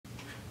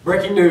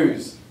Breaking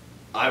news!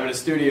 I'm in a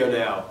studio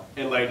now,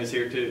 and Lane is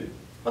here too.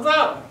 What's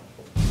up?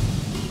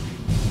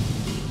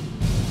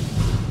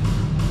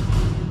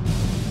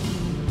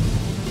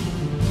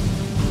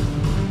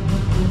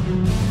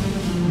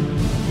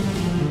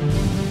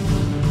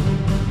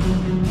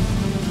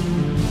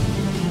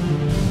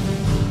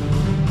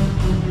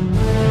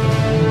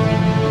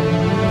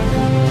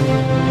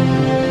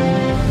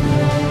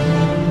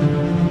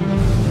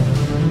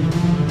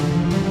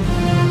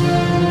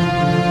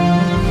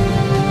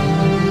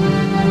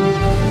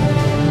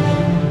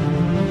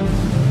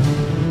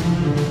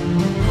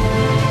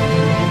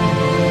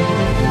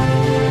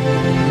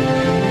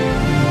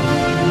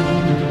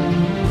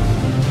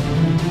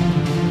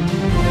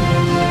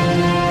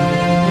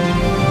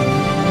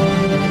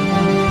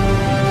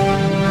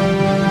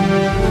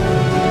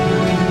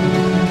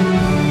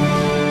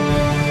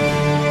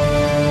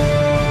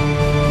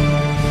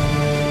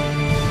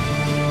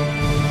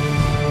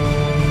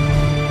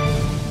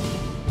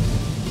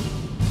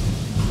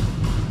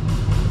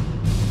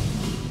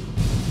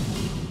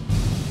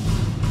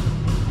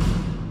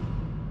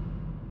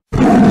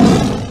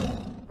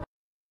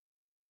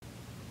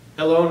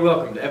 Hello and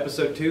welcome to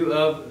episode 2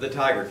 of the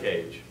Tiger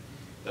Cage.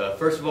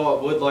 First of all,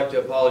 I would like to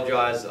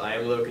apologize. I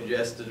am a little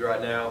congested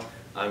right now.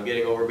 I'm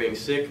getting over being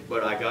sick,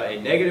 but I got a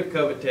negative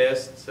COVID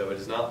test, so it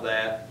is not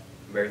that.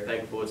 I'm very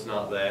thankful it's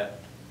not that.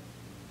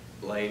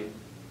 Lane,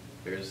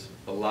 there's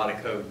a lot of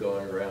COVID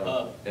going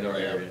around in our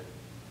area.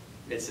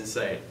 It's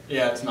insane.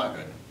 Yeah, it's not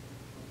good.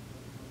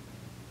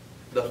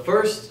 The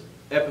first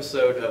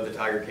episode of the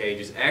Tiger Cage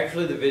is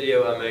actually the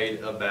video I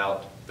made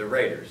about the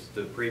Raiders,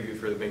 the preview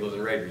for the Bengals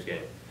and Raiders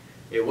game.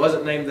 It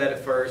wasn't named that at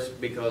first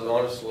because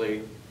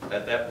honestly,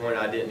 at that point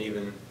I didn't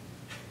even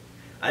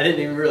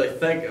really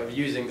think of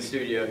using the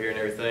studio here and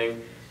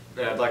everything.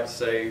 And I'd like to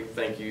say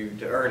thank you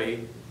to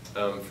Ernie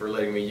for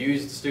letting me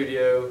use the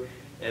studio,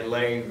 and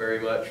Lane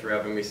very much for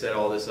helping me set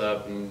all this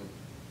up and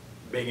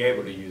being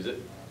able to use it.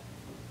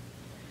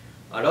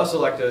 I'd also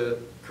like to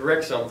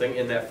correct something.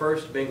 In that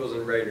first Bengals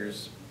and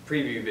Raiders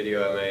preview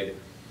video I made,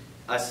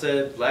 I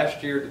said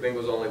last year the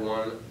Bengals only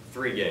won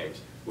 3 games.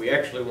 We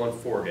actually won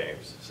 4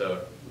 games,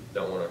 so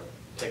don't want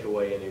to take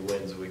away any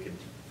wins we could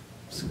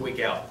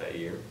squeak out that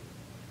year.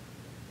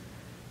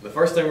 The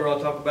first thing we're going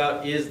to talk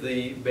about is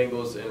the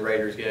Bengals and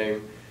Raiders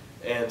game,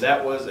 and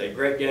that was a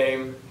great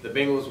game. The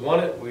Bengals won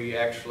it. We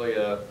actually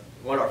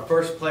won our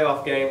first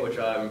playoff game, which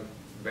I'm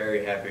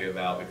very happy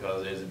about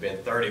because it has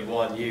been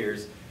 31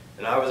 years,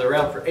 and I was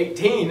around for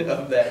 18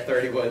 of that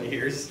 31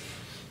 years,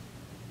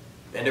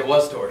 and it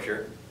was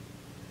torture.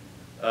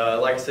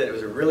 Like I said, it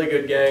was a really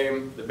good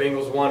game. The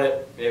Bengals won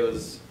it. It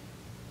was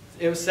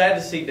sad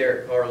to see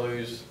Derek Carr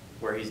lose,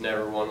 where he's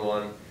never won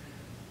one.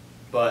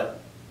 But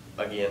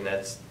again,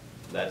 that's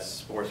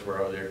sports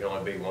world. There can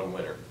only be one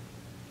winner.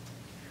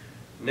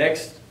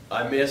 Next,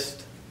 I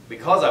missed,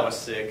 because I was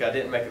sick, I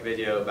didn't make a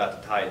video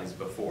about the Titans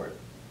before it.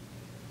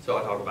 So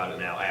I'll talk about it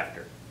now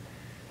after.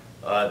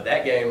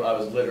 That game, I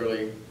was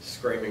literally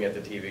screaming at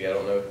the TV. I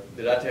don't know,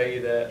 did I tell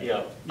you that?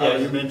 Yeah,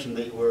 you mentioned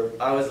that you were.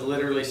 I was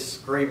literally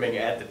screaming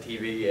at the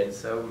TV and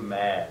so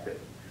mad.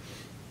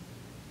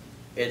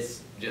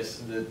 It's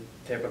just the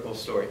typical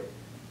story.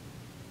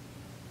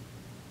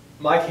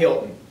 Mike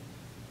Hilton,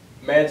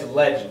 man's a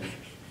legend.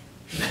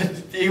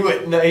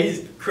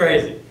 He's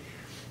crazy.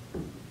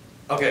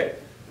 Okay,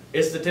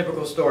 it's the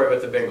typical story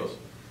with the Bengals.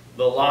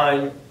 The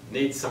line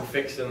needs some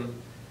fixing.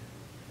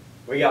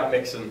 We got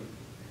mixing.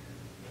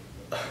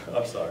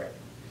 I'm sorry.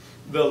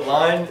 The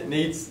line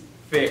needs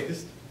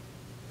fixed.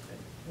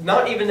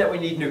 Not even that we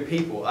need new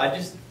people. I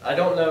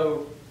don't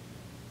know.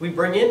 We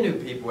bring in new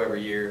people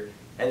every year,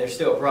 and there's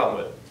still a problem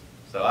with it.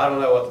 So I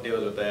don't know what the deal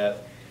is with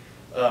that.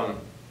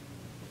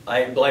 I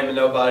ain't blaming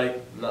nobody.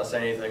 I'm not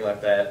saying anything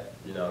like that.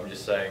 You know, I'm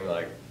just saying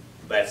like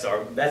that's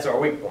our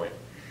weak point.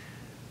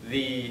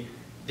 The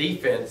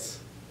defense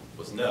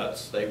was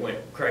nuts. They went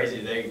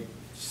crazy.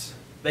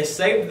 They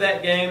saved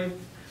that game,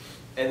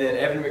 and then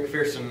Evan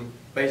McPherson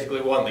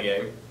basically won the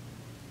game.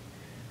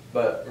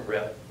 But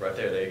right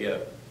there you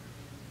go.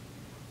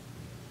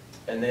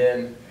 And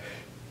then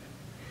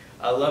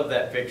I love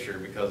that picture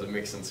because of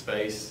Mixon's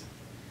face.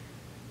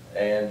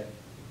 And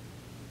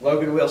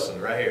Logan Wilson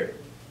right here.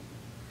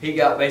 He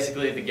got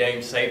basically the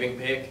game-saving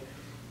pick.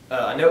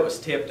 I know it was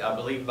tipped, I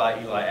believe, by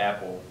Eli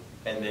Apple,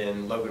 and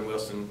then Logan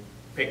Wilson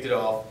picked it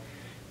off.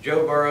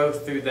 Joe Burrow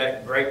threw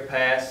that great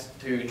pass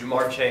to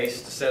Jamar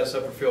Chase to set us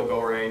up for field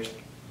goal range.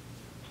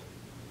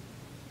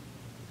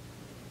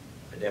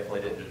 I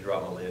definitely didn't just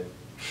drop my lid.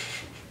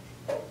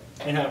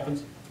 It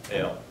happens.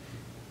 Yeah.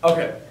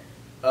 Okay.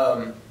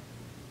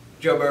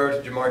 Joe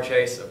Burrow to Jamar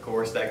Chase, of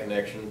course, that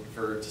connection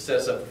to set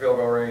us up for field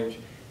goal range.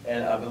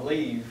 And I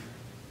believe,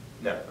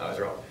 no, I was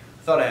wrong.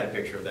 I thought I had a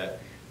picture of that.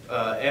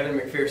 Evan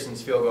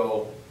McPherson's field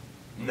goal,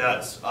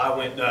 nuts. I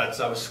went nuts.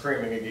 I was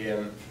screaming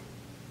again.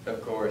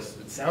 Of course.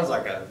 It sounds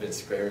like I've been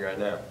screaming right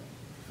now.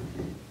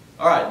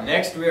 All right,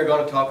 next we are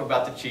going to talk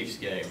about the Chiefs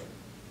game.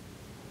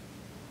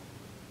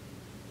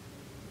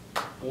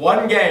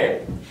 One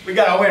game. We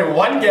got to win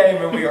one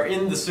game and we are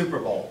in the Super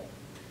Bowl.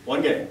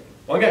 One game.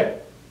 One game.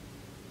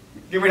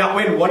 Did we not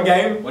win one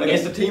game One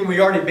against game. a team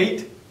we already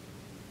beat?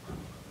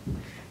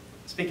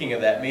 Speaking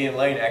of that, me and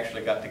Lane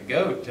actually got to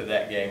go to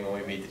that game when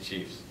we beat the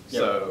Chiefs.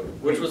 Yep. So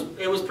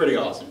It was pretty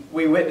awesome.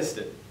 we witnessed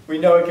it. We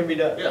know it can be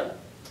done. Yeah.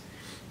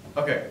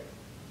 Okay.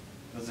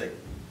 Let's see.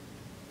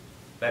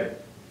 Baby.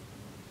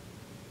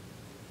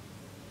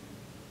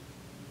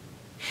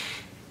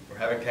 We're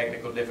having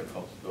technical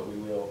difficulties, but we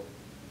will.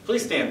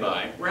 Please stand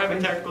by. We're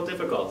having technical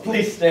difficulties.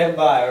 Please stand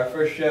by. Our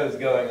first show is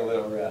going a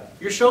little rough.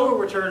 Your show will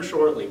return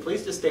shortly.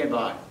 Please just stand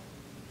by.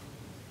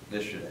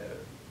 This should have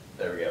it.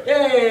 There we go.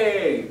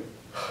 Yay!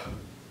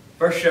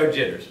 First show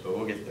jitters, but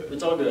we'll get through it.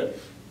 It's all good.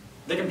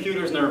 The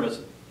computer's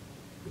nervous.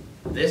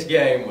 This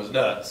game was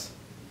nuts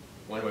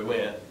when we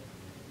went.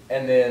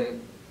 And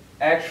then,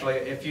 actually,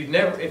 if you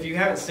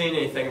haven't seen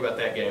anything about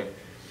that game,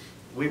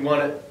 we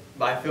won it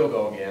by field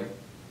goal again.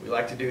 We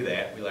like to do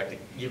that. We like to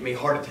give me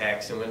heart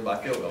attacks and win by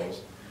field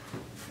goals.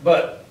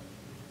 But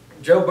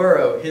Joe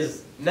Burrow,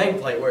 his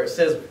nameplate where it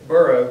says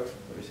Burrow,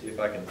 let me see if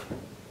I can,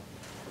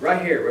 right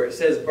here where it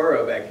says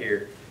Burrow back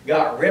here,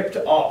 got ripped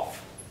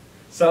off.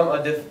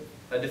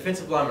 A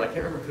defensive lineman, I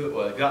can't remember who it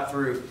was, got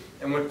through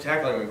and went to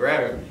tackle him and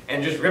grab him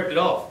and just ripped it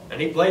off. And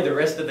he played the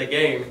rest of the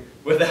game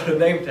without a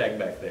name tag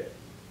back there.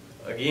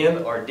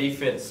 Again, our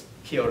defense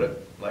killed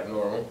it like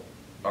normal.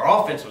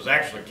 Our offense was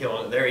actually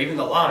killing it there, even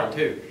the line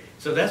too.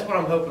 So that's what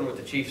I'm hoping with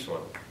the Chiefs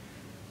one.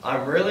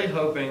 I'm really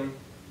hoping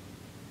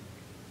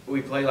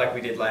we play like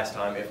we did last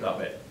time, if not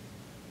better.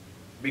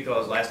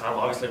 Because last time,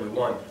 obviously, we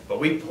won.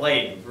 But we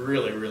played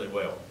really, really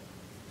well.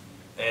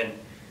 And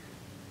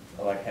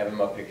I like having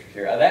my pictures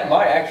here. That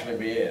might actually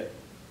be it.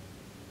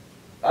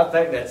 I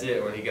think that's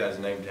it when he got his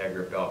name tag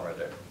ripped off right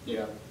there.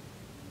 Yeah.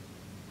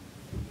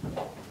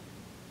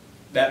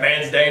 That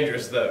man's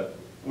dangerous, though.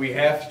 We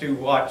have to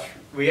watch.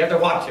 We have to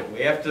watch him.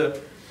 We have to.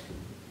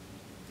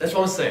 That's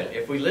what I'm saying.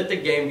 If we let the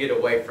game get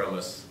away from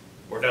us,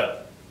 we're done.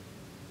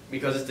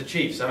 Because it's the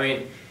Chiefs. I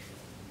mean,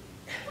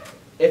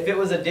 if it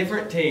was a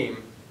different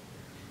team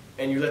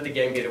and you let the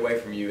game get away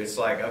from you, it's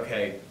like,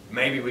 okay,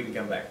 maybe we can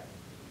come back.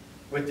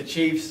 With the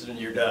Chiefs,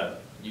 you're done.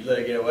 You let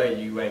it get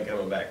away, you ain't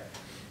coming back.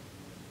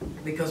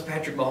 Because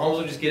Patrick Mahomes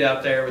will just get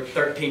out there with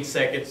 13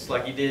 seconds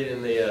like he did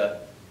in the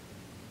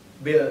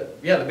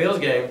Bills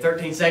game,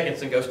 13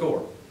 seconds and go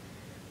score.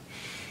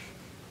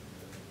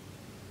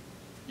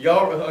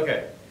 Y'all,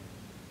 okay.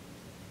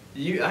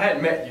 I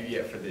hadn't met you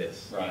yet for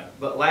this. Right.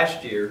 But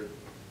last year,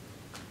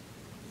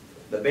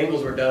 the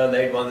Bengals were done.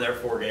 They won their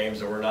 4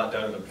 games, and we're not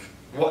done.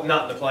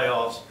 Not in the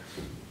playoffs.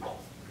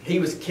 He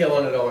was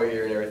killing it all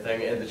year and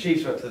everything, and the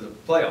Chiefs went to the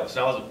playoffs. And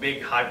I was a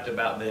big hyped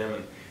about them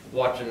and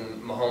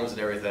watching Mahomes and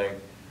everything.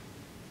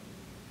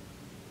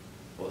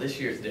 Well, this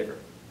year's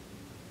different.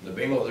 The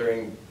Bengals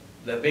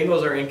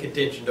are in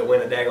contention to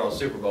win a daggone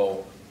Super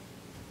Bowl.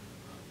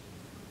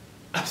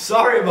 I'm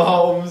sorry,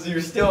 Mahomes.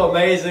 You're still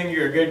amazing.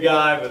 You're a good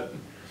guy, but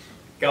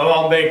come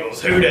on, Bengals.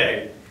 Who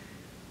dey?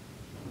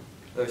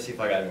 Let me see if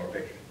I got any more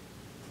pictures.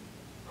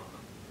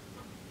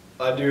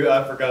 I do.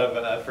 I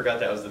forgot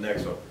that was the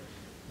next one.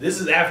 This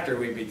is after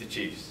we beat the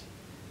Chiefs.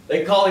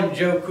 They call him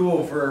Joe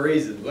Cool for a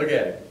reason. Look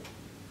at him.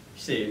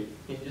 You see him?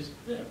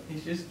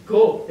 He's just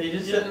cool. He's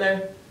just sitting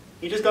there.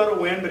 He just got a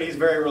win, but he's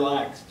very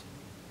relaxed.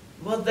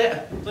 Well,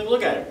 Like,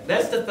 look at him.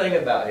 that's the thing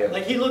about him.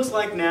 Like, he looks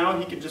like now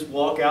he could just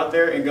walk out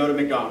there and go to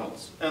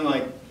McDonald's. And,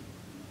 like,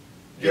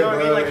 you know what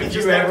I mean? Like, he's if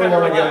just you that ever kind of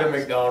want to go to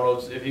relaxed.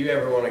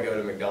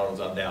 McDonald's,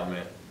 I'm down,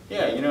 man.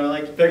 Yeah, you know,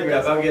 like, Pick me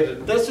up. I'll get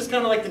it. that's just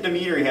kind of like the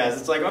demeanor he has.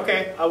 It's like,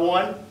 okay, I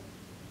won.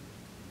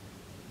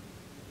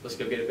 Let's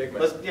go get a Big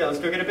Mac. Let's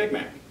go get a Big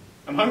Mac.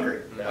 I'm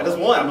hungry. No. I just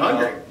won. I'm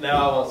hungry.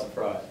 Now I want some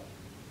fries.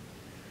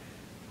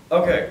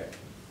 Okay.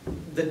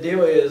 The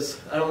deal is,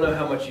 I don't know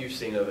how much you've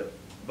seen of it,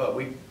 but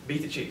we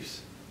beat the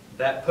Chiefs.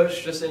 That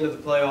pushed us into the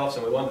playoffs,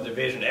 and we won the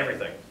division,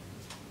 everything.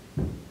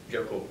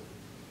 Joe Cool.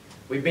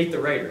 We beat the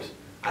Raiders.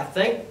 I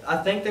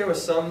think there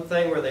was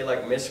something where they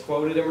like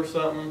misquoted him or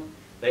something.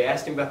 They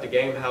asked him about the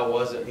game, how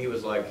was it, and he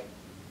was like,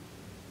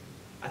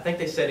 I think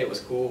they said it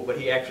was cool, but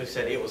he actually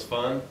said it was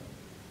fun.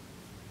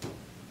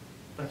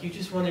 Like, you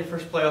just won your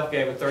first playoff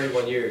game in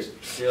 31 years.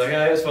 You're like,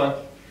 yeah, it was fun.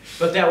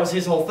 But that was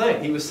his whole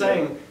thing. He was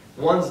saying,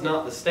 one's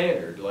not the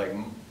standard. Like,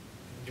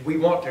 we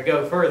want to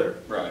go further.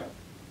 Right.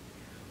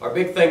 Our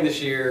big thing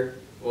this year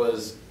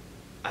was,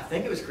 I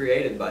think it was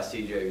created by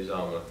C.J.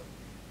 Uzomah.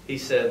 He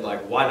said,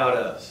 like, why not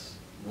us?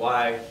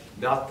 Why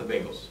not the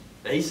Bengals?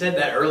 And he said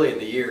that early in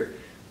the year.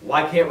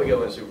 Why can't we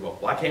go in the Super Bowl?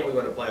 Why can't we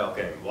win a playoff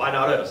game? Why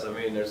not us? I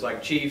mean, there's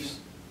like Chiefs.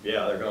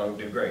 Yeah, they're going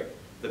to do great.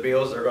 The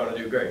Bills are going to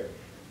do great.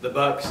 The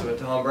Bucks with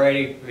Tom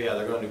Brady. Yeah,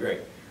 they're going to do great.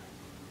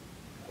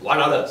 Why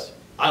not us?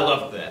 I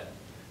loved that.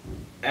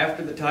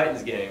 After the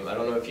Titans game, I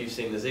don't know if you've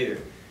seen this either.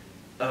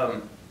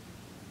 I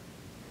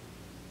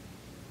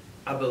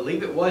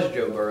believe it was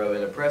Joe Burrow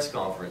in a press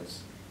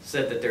conference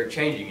said that they're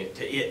changing it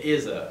to "It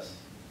is us."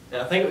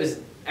 And I think it was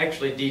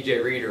actually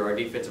DJ Reader, our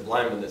defensive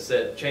lineman,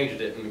 that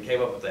changed it and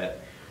came up with that.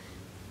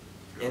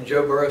 And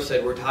Joe Burrow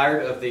said, we're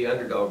tired of the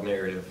underdog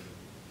narrative.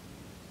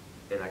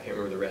 And I can't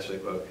remember the rest of the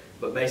quote.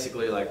 But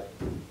basically like,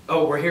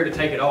 oh, we're here to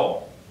take it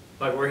all.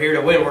 Like, we're here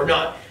to win. We're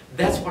not.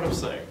 That's what I'm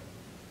saying.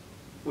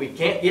 We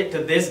can't get to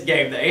this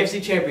game, the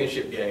AFC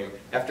Championship game,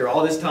 after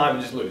all this time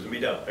and just lose and be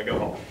done and go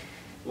home.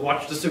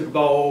 Watch the Super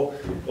Bowl,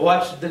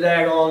 watch the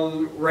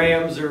daggone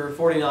Rams or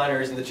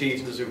 49ers and the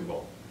Chiefs in the Super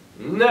Bowl.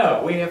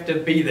 No, we have to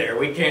be there.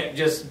 We can't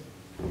just...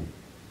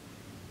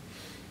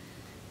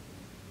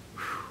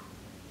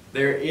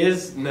 There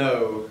is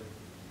no...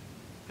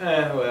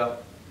 well,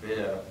 you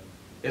know,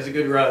 it's a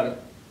good run.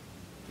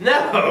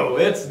 No,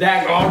 it's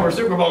daggone, we're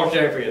Super Bowl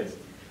champions.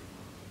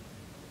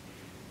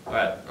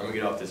 Alright, I'm going to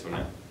get off this one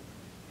now,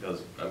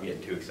 because I'm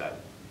getting too excited.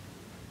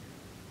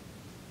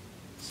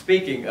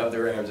 Speaking of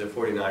the Rams and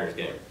 49ers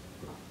game,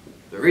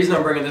 the reason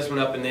I'm bringing this one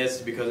up in this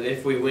is because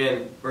if we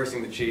win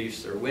versus the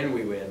Chiefs, or when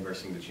we win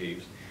versus the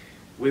Chiefs,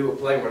 we will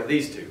play one of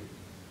these two.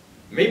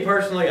 Me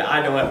personally,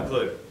 I don't have a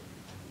clue.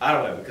 I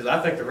don't know, because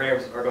I think the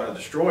Rams are going to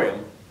destroy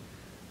them,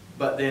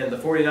 but then the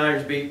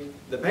 49ers beat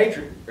the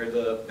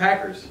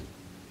Packers,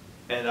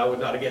 and I would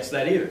not have guessed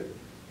that either.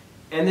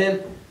 And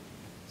then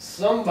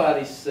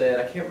somebody said,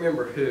 I can't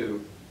remember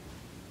who,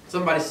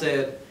 somebody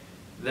said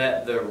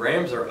that the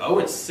Rams are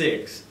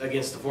 0-6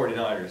 against the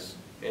 49ers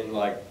in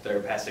like their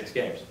past 6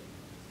 games.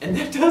 And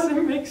that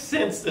doesn't make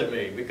sense to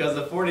me, because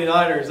the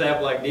 49ers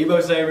have like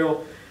Deebo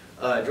Samuel,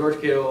 George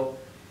Kittle,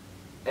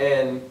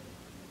 and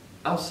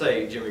I'll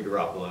say Jimmy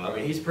Garoppolo. I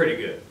mean, he's pretty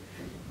good.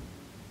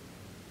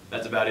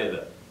 That's about it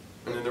though.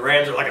 And then the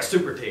Rams are like a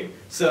super team.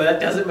 So that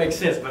doesn't make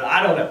sense, but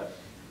I don't know.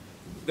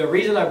 The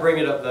reason I bring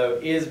it up though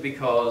is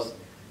because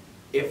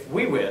if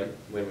we win,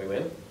 when we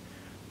win,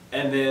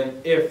 and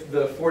then if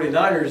the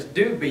 49ers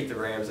do beat the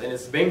Rams, and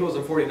it's Bengals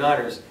and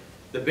 49ers,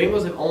 the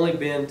Bengals have only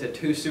been to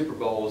 2 Super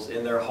Bowls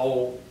in their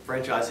whole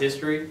franchise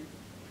history.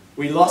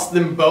 We lost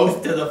them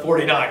both to the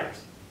 49ers.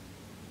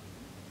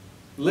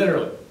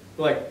 Literally.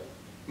 Like,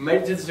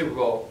 made it to the Super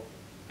Bowl,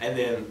 and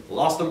then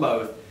lost them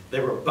both. They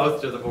were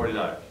both to the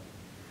 49ers.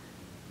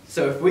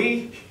 So if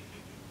we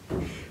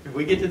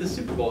get to the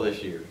Super Bowl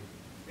this year,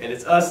 and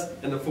it's us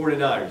and the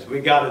 49ers, we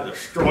got to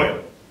destroy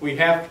them. We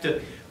have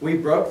to. We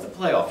broke the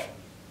playoff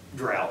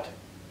drought.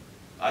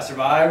 I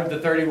survived the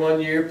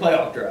 31-year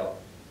playoff drought.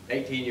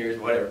 18 years,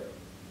 whatever.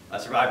 I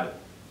survived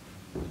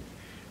it.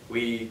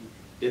 We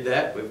did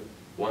that. We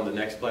won the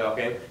next playoff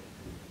game.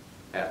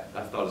 Yeah,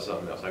 I thought of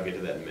something else. I'll get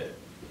to that in a minute.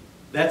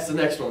 That's the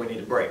next one we need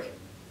to break.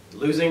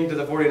 Losing to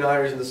the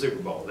 49ers in the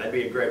Super Bowl. That'd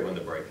be a great one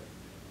to break.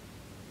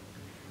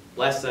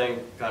 Last thing,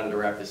 kind of to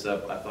wrap this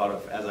up, I thought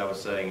of as I was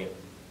saying it.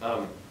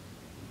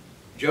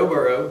 Joe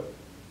Burrow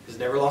has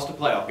never lost a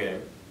playoff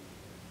game.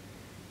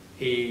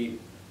 He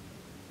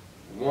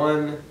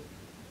won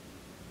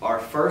our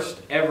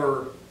first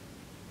ever,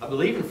 I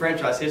believe in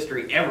franchise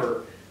history,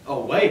 ever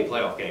away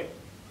playoff game.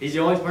 He's the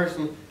only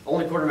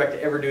quarterback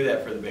to ever do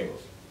that for the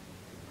Bengals.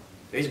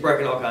 He's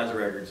breaking all kinds of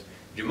records.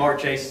 Jamar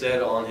Chase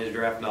said on his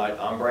draft night,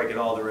 I'm breaking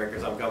all the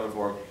records, I'm coming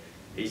for him.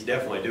 He's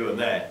definitely doing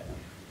that.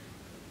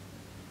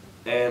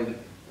 And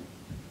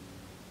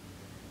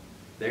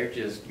they're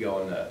just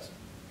going nuts.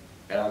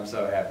 And I'm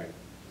so happy.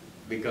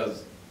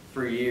 Because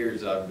for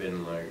years I've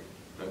been like,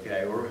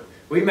 okay,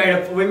 we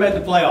made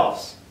the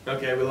playoffs.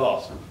 Okay, we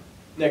lost.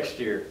 Next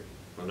year,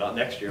 well not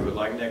next year, but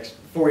like next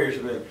 4 years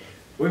from then,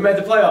 we made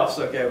the playoffs.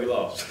 Okay, we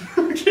lost.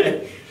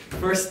 Okay,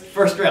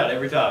 first round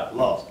every time,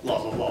 lost.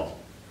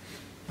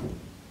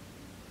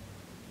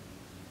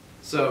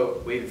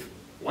 So we've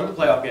won the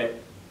playoff game,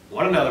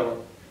 won another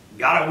one,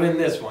 got to win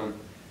this one,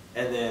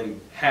 and then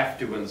have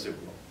to win the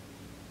Super Bowl.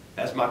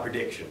 That's my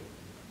prediction.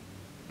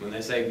 When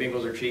they say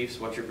Bengals or Chiefs,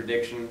 what's your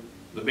prediction?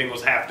 The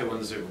Bengals have to win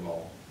the Super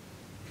Bowl.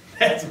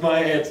 That's my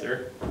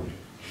answer.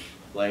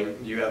 Lane,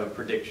 do you have a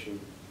prediction?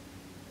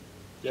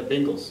 Yeah,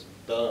 Bengals.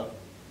 Duh.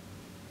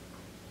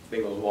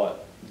 Bengals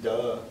what?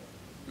 Duh.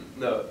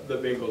 No, the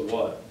Bengals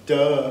what?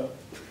 Duh.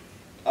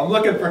 I'm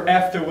looking for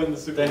have to win the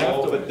Super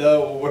Bowl, but duh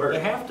will work. They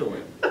have to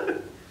win.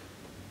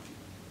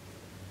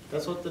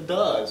 That's what the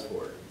duh is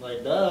for.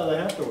 Like, duh, they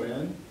have to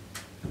win.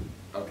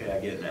 Okay, I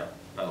get it now.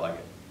 I like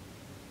it.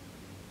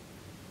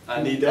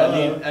 I need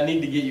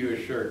to get you a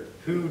shirt.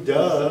 Who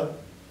duh?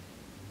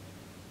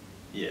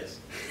 Yes.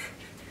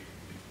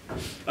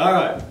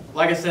 Alright,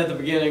 like I said at the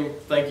beginning,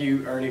 thank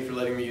you, Ernie, for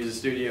letting me use the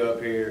studio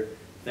up here.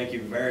 Thank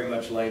you very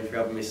much, Lane, for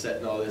helping me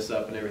setting all this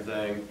up and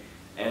everything.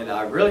 And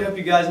I really hope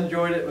you guys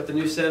enjoyed it with the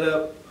new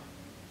setup.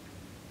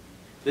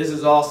 This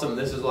is awesome.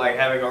 This is like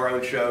having our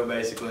own show,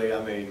 basically.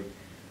 I mean,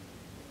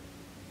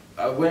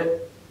 I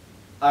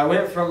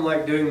went from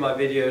like doing my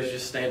videos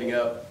just standing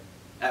up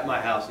at my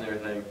house and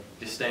everything,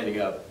 just standing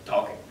up,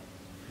 talking.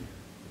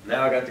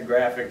 Now I got the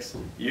graphics,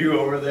 you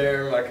over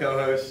there, my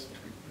co-host,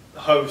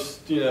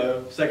 host, you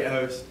know, second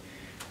host,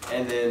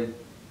 and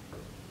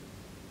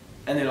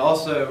then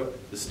also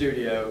the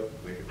studio,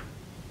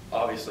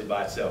 obviously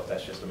by itself,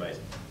 that's just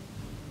amazing.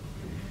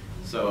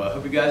 So I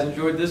hope you guys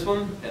enjoyed this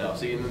one, and I'll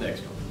see you in the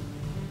next one.